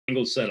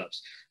angled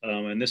setups.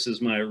 And this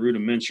is my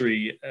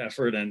rudimentary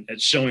effort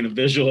at showing a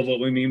visual of what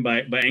we mean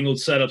by angled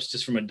setups,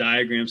 just from a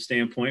diagram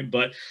standpoint.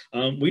 But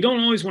we don't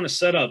always want to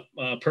set up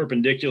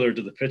perpendicular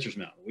to the pitcher's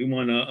mound. We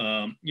want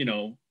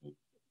to,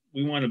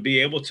 we want to be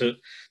able to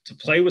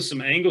play with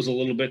some angles a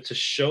little bit to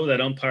show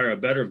that umpire a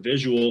better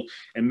visual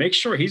and make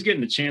sure he's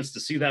getting a chance to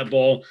see that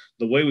ball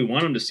the way we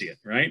want him to see it,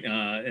 right?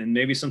 And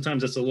maybe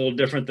sometimes it's a little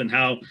different than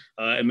how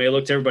it may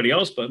look to everybody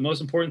else, but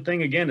most important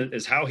thing, again,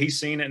 is how he's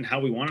seeing it and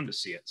how we want him to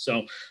see it.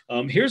 So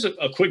here's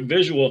a quick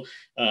visual.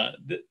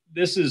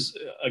 This is,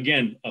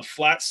 again, a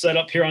flat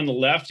setup here on the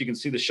left. You can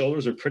see the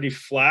shoulders are pretty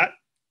flat.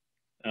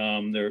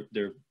 They're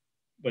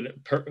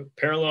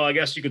parallel, I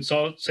guess you could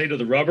say, to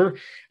the rubber,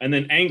 and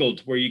then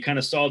angled, where you kind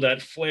of saw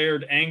that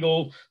flared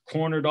angle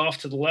cornered off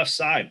to the left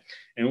side.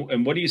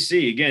 And what do you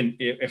see? Again,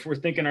 if we're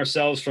thinking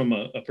ourselves from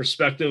a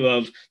perspective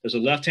of there's a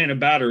left-handed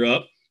batter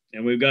up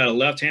and we've got a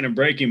left-handed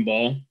breaking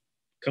ball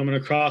coming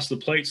across the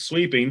plate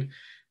sweeping,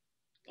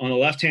 on the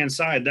left-hand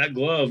side, that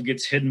glove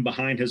gets hidden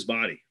behind his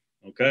body,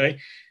 okay?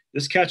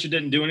 This catcher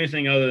didn't do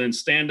anything other than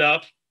stand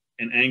up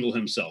and angle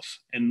himself.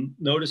 And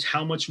notice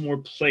how much more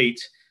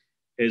plate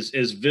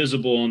is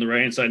visible on the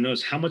right-hand side.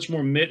 Notice how much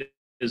more mitt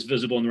is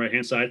visible on the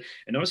right-hand side.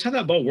 And notice how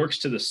that ball works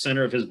to the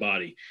center of his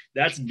body.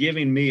 That's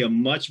giving me a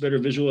much better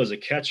visual as a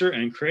catcher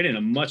and creating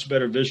a much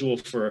better visual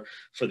for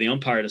the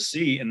umpire to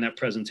see in that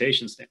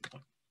presentation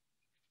standpoint.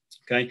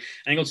 Okay,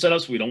 angled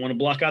setups, we don't want to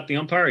block out the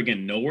umpire.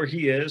 Again, know where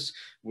he is.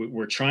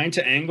 We're trying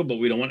to angle, but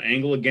we don't want to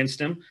angle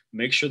against him.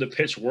 Make sure the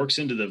pitch works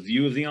into the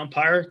view of the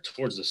umpire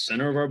towards the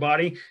center of our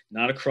body,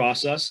 not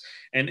across us.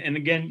 And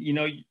again, you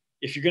know,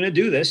 if you're going to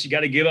do this, you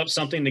got to give up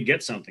something to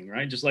get something,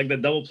 right? Just like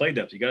that double play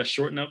depth, you got to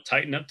shorten up,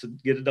 tighten up to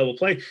get a double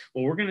play.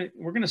 Well, we're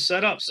going to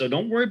set up. So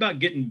don't worry about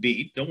getting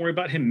beat. Don't worry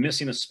about him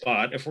missing a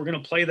spot. If we're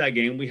going to play that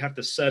game, we have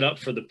to set up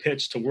for the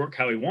pitch to work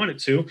how we want it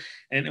to.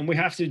 And we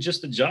have to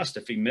just adjust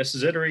if he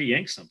misses it or he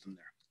yanks something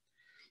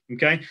there.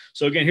 Okay.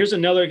 So again, here's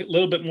another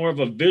little bit more of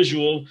a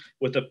visual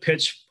with a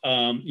pitch,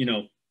 you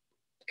know,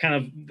 kind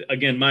of,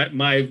 again,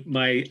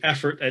 my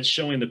effort at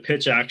showing the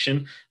pitch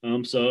action.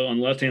 So on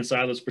the left-hand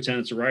side, let's pretend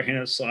it's a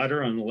right-handed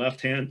slider. On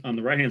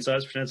the right-hand side,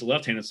 let's pretend it's a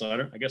left-handed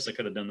slider. I guess I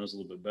could have done those a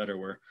little bit better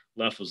where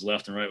left was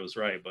left and right was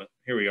right, but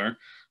here we are.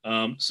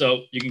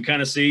 So you can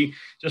kind of see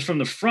just from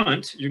the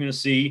front, you're going to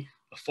see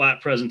a flat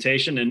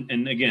presentation.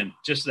 And again,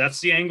 just that's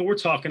the angle we're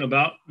talking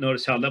about.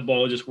 Notice how that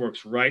ball just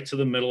works right to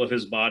the middle of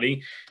his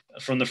body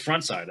from the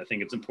front side. I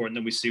think it's important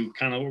that we see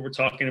kind of what we're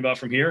talking about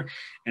from here.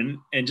 And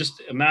just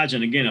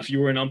imagine, again, if you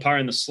were an umpire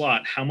in the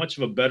slot, how much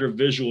of a better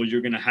visual you're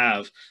going to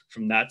have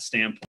from that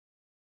standpoint.